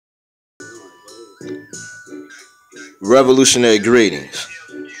Revolutionary greetings.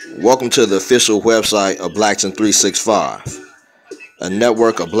 Welcome to the official website of BLAction365, a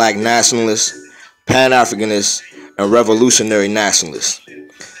network of black nationalists, Pan-Africanists, and revolutionary nationalists,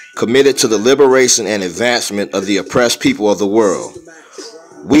 committed to the liberation and advancement of the oppressed people of the world.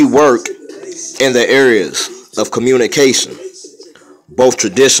 We work in the areas of communication, both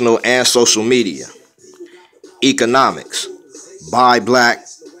traditional and social media, economics, buy black,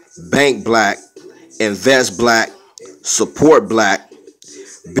 bank black, invest black, support black,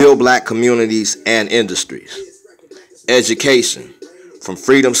 build black communities and industries. Education, from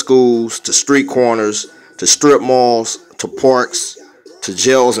freedom schools to street corners to strip malls to parks to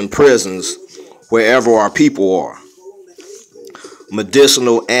jails and prisons, wherever our people are.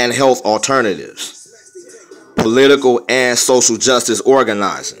 Medicinal and health alternatives, political and social justice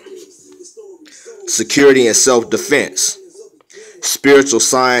organizing, security and self-defense, spiritual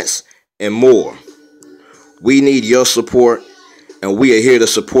science, and more. We need your support, and we are here to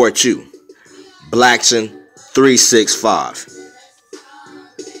support you. BLAction365.